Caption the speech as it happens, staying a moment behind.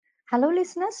Hello,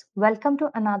 listeners. Welcome to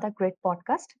another great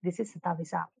podcast. This is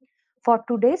Satavisa. For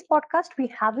today's podcast, we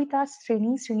have with us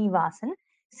Srini Srinivasan,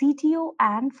 CTO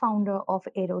and founder of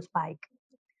Aerospike.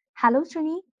 Hello,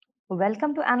 Srini.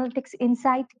 Welcome to Analytics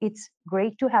Insight. It's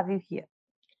great to have you here.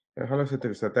 Hello,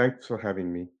 Satavisa. Thanks for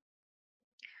having me.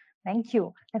 Thank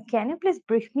you. Now, can you please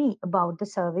brief me about the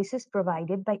services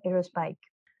provided by Aerospike?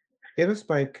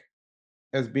 Aerospike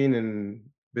has been in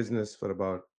business for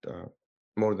about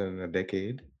more than a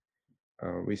decade.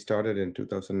 We started in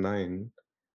 2009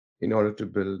 in order to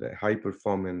build a high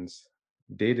performance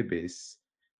database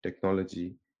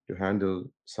technology to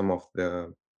handle some of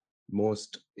the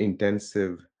most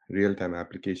intensive real time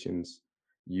applications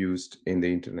used in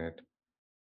the internet.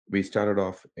 We started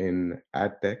off in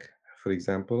ad tech, for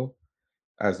example,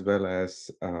 as well as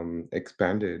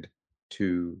expanded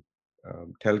to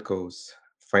telcos,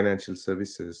 financial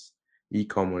services,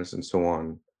 e-commerce, and so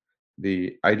on.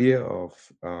 The idea of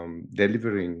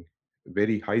delivering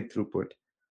very high throughput,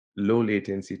 low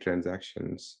latency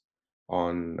transactions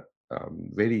on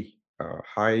very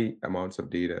high amounts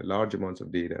of data, large amounts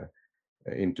of data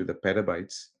into the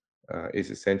petabytes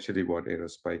is essentially what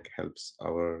Aerospike helps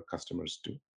our customers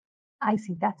do. I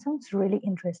see. That sounds really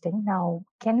interesting. Now,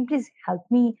 can you please help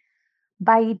me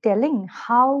by telling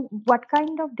what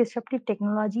kind of disruptive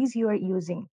technologies you are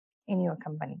using in your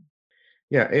company?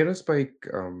 Yeah, Aerospike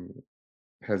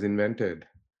has invented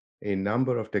a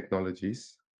number of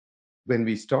technologies. When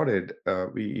we started,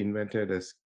 we invented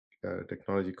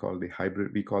technology called the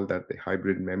hybrid. We call that the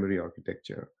hybrid memory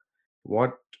architecture.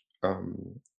 What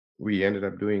um, we ended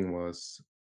up doing was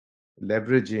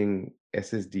leveraging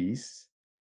SSDs,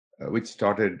 which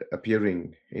started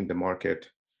appearing in the market,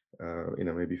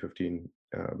 maybe 15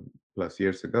 plus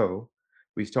years ago.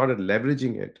 We started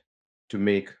leveraging it to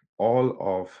make all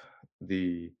of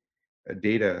the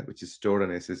data which is stored on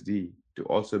SSD to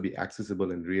also be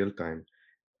accessible in real time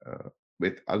uh,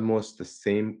 with almost the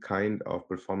same kind of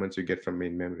performance you get from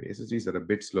main memory. SSDs are a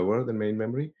bit slower than main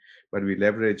memory, but we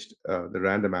leveraged the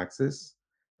random access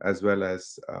as well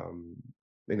as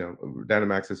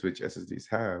random access which SSDs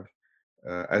have,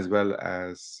 as well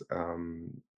as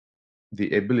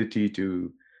the ability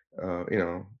to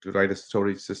write a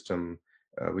storage system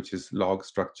which is log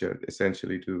structured,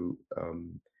 essentially to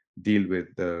deal with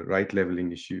the write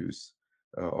leveling issues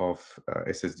of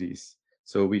SSDs.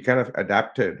 So we kind of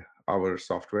adapted our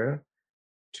software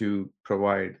to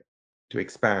provide to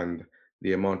expand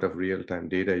the amount of real-time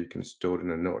data you can store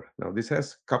in a node. Now, this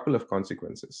has a couple of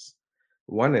consequences.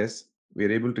 One is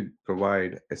we're able to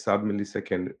provide a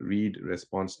sub-millisecond read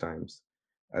response times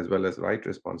as well as write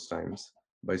response times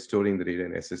by storing the data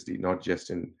in SSD, not just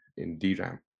in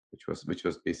DRAM, which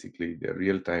was basically the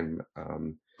real-time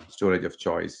storage of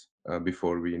choice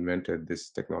before we invented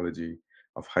this technology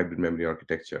of hybrid memory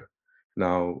architecture.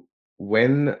 Now,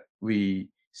 when we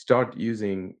start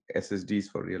using SSDs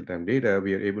for real-time data,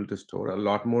 we are able to store a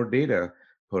lot more data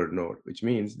per node, which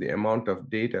means the amount of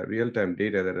data, real-time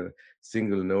data that a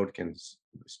single node can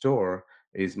store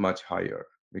is much higher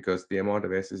because the amount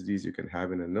of SSDs you can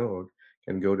have in a node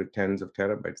can go to tens of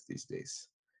terabytes these days.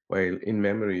 While in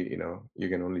memory, you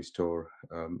can only store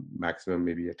maximum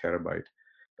maybe a terabyte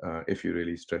if you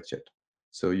really stretch it.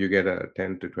 So you get a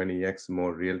 10 to 20x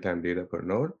more real-time data per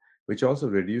node, which also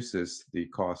reduces the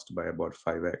cost by about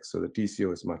 5x. So the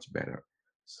TCO is much better.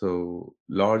 So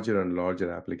larger and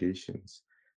larger applications,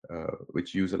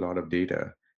 which use a lot of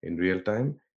data in real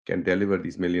time, can deliver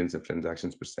these millions of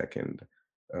transactions per second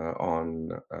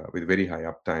on with very high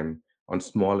uptime on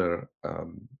smaller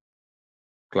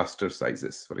cluster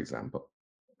sizes, for example.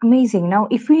 Amazing. Now,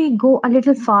 if we go a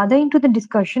little farther into the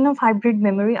discussion of hybrid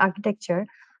memory architecture,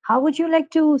 how would you like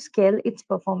to scale its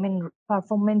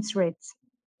performance rates?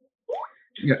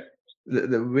 Yeah.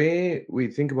 The way we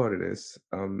think about it is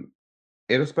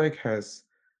Aerospike has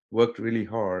worked really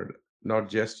hard, not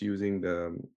just using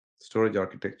the storage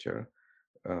architecture,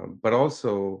 but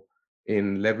also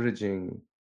in leveraging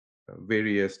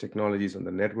various technologies on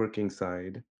the networking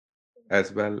side,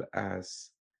 as well as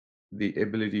the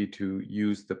ability to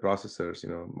use the processors,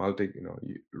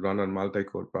 run on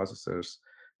multi-core processors,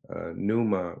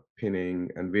 NUMA pinning,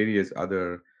 and various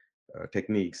other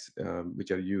techniques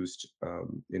which are used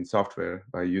in software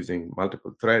by using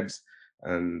multiple threads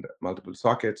and multiple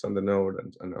sockets on the node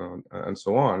and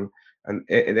so on. And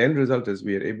the end result is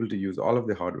we are able to use all of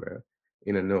the hardware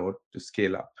in a node to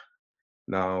scale up.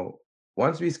 Now,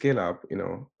 once we scale up,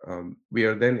 we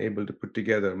are then able to put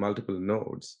together multiple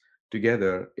nodes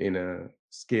together in a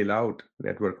scale out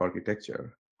network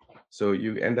architecture. So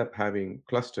you end up having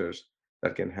clusters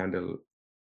that can handle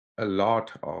a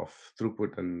lot of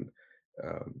throughput and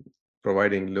um,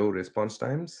 providing low response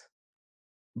times,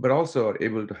 but also are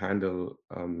able to handle,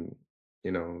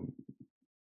 you know,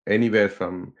 anywhere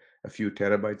from a few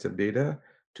terabytes of data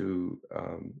to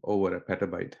over a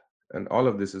petabyte. And all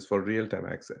of this is for real-time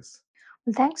access.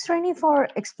 Well, thanks, Srini, for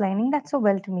explaining that so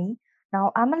well to me.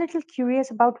 Now, I'm a little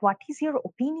curious about what is your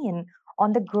opinion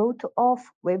on the growth of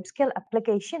web scale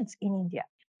applications in India?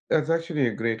 That's actually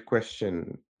a great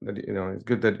question. It's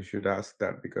good that you should ask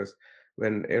that because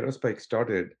when Aerospike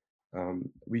started,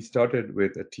 we started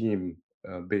with a team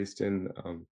based in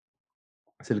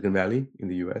Silicon Valley in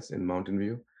the US, in Mountain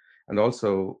View. And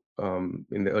also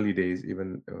in the early days,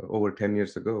 even over 10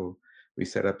 years ago, we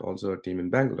set up also a team in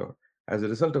Bangalore. As a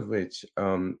result of which,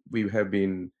 we have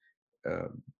been uh,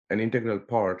 an integral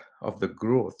part of the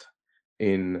growth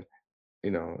in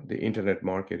the internet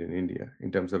market in India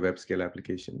in terms of web scale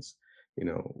applications.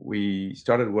 We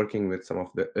started working with some of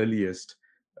the earliest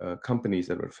companies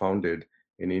that were founded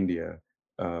in India.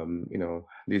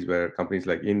 These were companies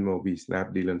like InMobi,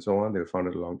 Snapdeal, and so on. They were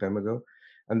founded a long time ago,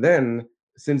 and then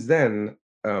since then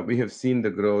we have seen the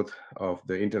growth of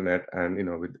the internet, and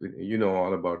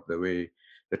all about the way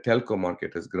the telco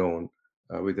market has grown,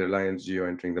 with Reliance Jio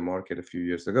entering the market a few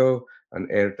years ago, and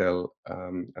Airtel,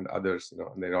 and others,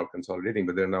 and they're all consolidating,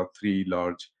 but there are now three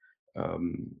large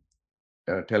um,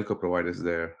 telco providers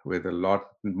there with a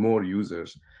lot more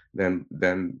users than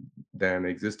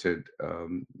existed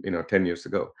 10 years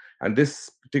ago. And this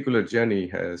particular journey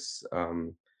has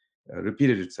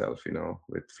repeated itself,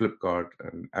 with Flipkart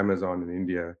and Amazon in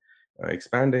India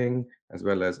expanding, as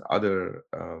well as other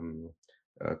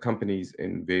companies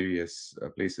in various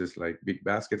places like Big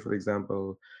Basket, for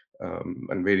example,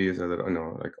 and various other,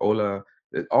 like Ola.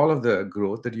 All of the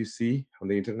growth that you see on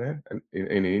the internet and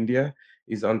in India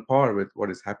is on par with what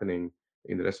is happening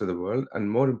in the rest of the world. And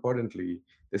more importantly,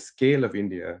 the scale of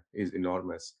India is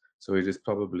enormous. So it is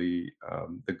probably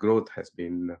the growth has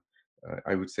been,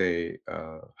 I would say,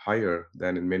 higher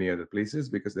than in many other places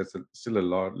because there's still a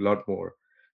lot more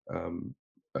um,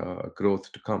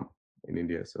 growth to come in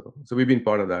India. So we've been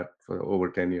part of that for over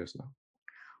 10 years now.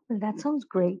 Well, that sounds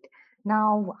great.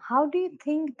 Now, how do you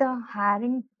think the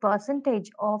hiring percentage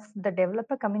of the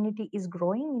developer community is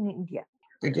growing in India?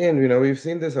 Again, we've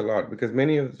seen this a lot because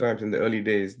many of the times in the early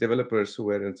days, developers who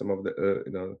were in some of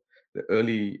the the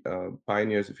early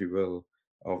pioneers, if you will,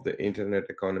 of the internet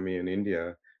economy in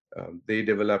India, they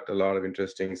developed a lot of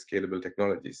interesting scalable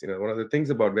technologies. One of the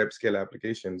things about web scale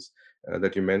applications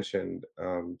that you mentioned,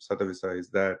 Satavisa,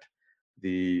 is that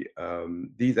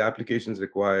these applications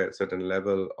require a certain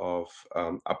level of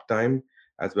uptime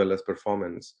as well as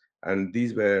performance, and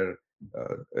these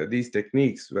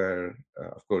techniques were,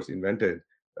 of course, invented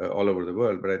all over the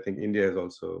world. But I think India has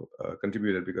also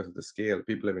contributed because of the scale.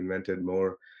 People have invented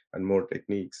more and more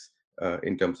techniques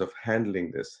in terms of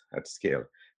handling this at scale.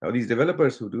 Now, these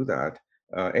developers who do that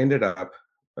ended up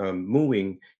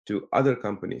moving to other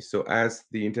companies. So as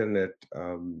the internet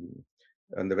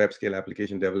and the web scale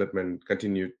application development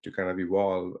continued to kind of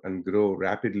evolve and grow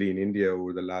rapidly in India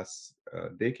over the last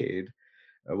decade,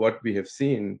 what we have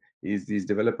seen is these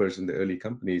developers in the early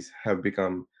companies have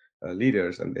become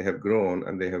leaders, and they have grown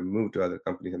and they have moved to other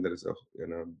companies, and there is a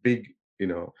big,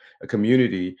 a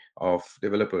community of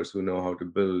developers who know how to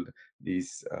build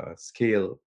these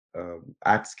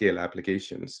at scale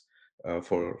applications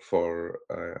for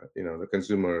the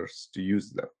consumers to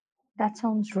use them. That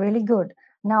sounds really good.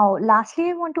 Now, lastly,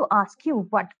 I want to ask you,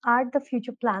 what are the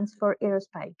future plans for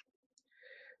Aerospike?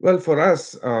 Well, for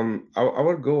us,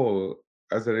 our goal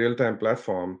as a real-time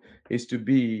platform is to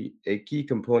be a key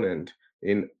component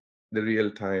in the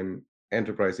real-time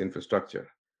enterprise infrastructure.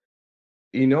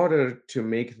 In order to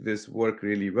make this work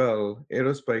really well,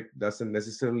 Aerospike doesn't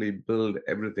necessarily build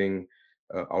everything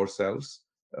ourselves.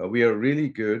 We are really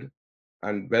good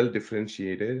and well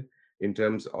differentiated in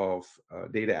terms of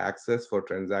data access for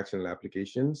transactional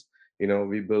applications.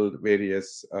 We build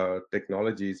various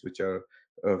technologies which are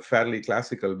fairly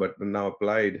classical, but now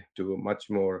applied to a much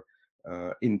more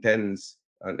intense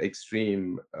and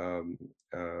extreme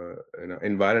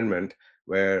environment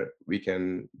where we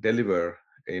can deliver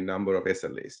a number of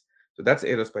SLAs. So that's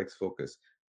Aerospike's focus.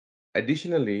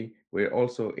 Additionally, we're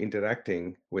also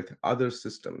interacting with other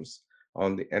systems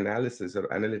on the analysis or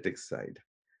analytics side.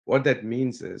 What that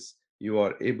means is you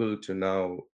are able to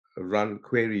now run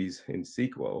queries in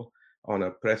SQL on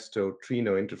a Presto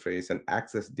Trino interface and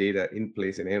access data in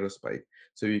place in Aerospike.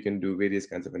 So you can do various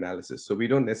kinds of analysis. So we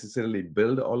don't necessarily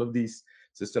build all of these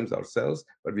systems ourselves,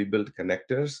 but we build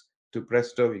connectors to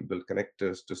Presto, we build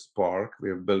connectors to Spark, we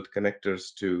have built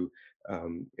connectors to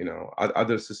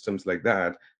other systems like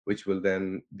that, which will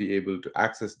then be able to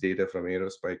access data from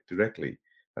Aerospike directly.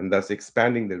 and thus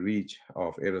expanding the reach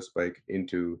of Aerospike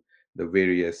into the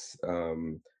various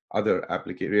other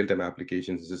real-time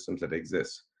applications and systems that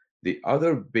exist. The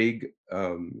other big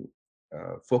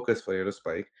focus for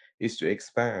Aerospike is to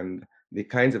expand the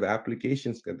kinds of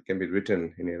applications that can be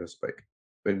written in Aerospike.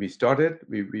 When we started,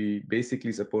 we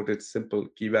basically supported simple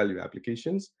key value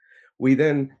applications. We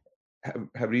then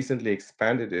have recently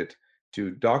expanded it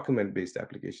to document based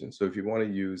applications. So if you want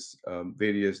to use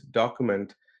various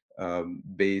document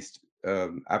based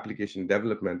application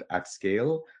development at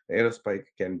scale, Aerospike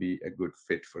can be a good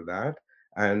fit for that.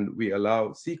 And we allow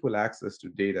SQL access to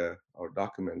data or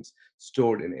documents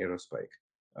stored in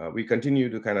Aerospike. We continue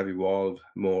to kind of evolve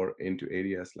more into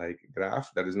areas like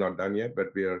graph. That is not done yet, but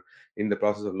we are in the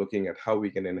process of looking at how we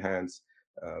can enhance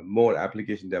more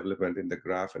application development in the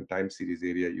graph and time series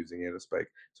area using Aerospike,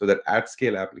 so that at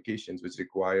scale applications which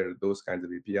require those kinds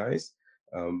of APIs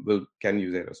will can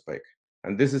use Aerospike.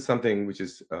 And this is something which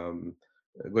is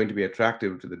going to be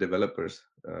attractive to the developers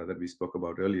that we spoke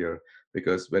about earlier,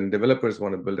 because when developers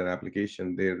want to build an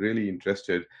application, they're really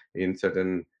interested in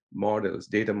certain models,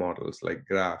 data models like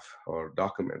graph or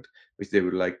document, which they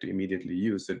would like to immediately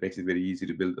use. So it makes it very easy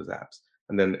to build those apps.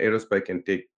 And then Aerospike can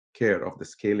take care of the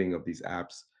scaling of these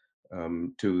apps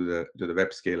to the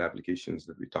web scale applications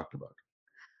that we talked about.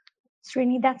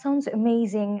 Srini, that sounds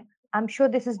amazing. I'm sure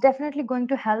this is definitely going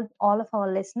to help all of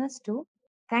our listeners too.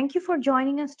 Thank you for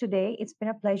joining us today. It's been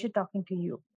a pleasure talking to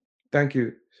you. Thank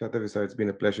you, Satavisa. It's been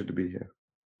a pleasure to be here.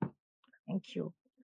 Thank you.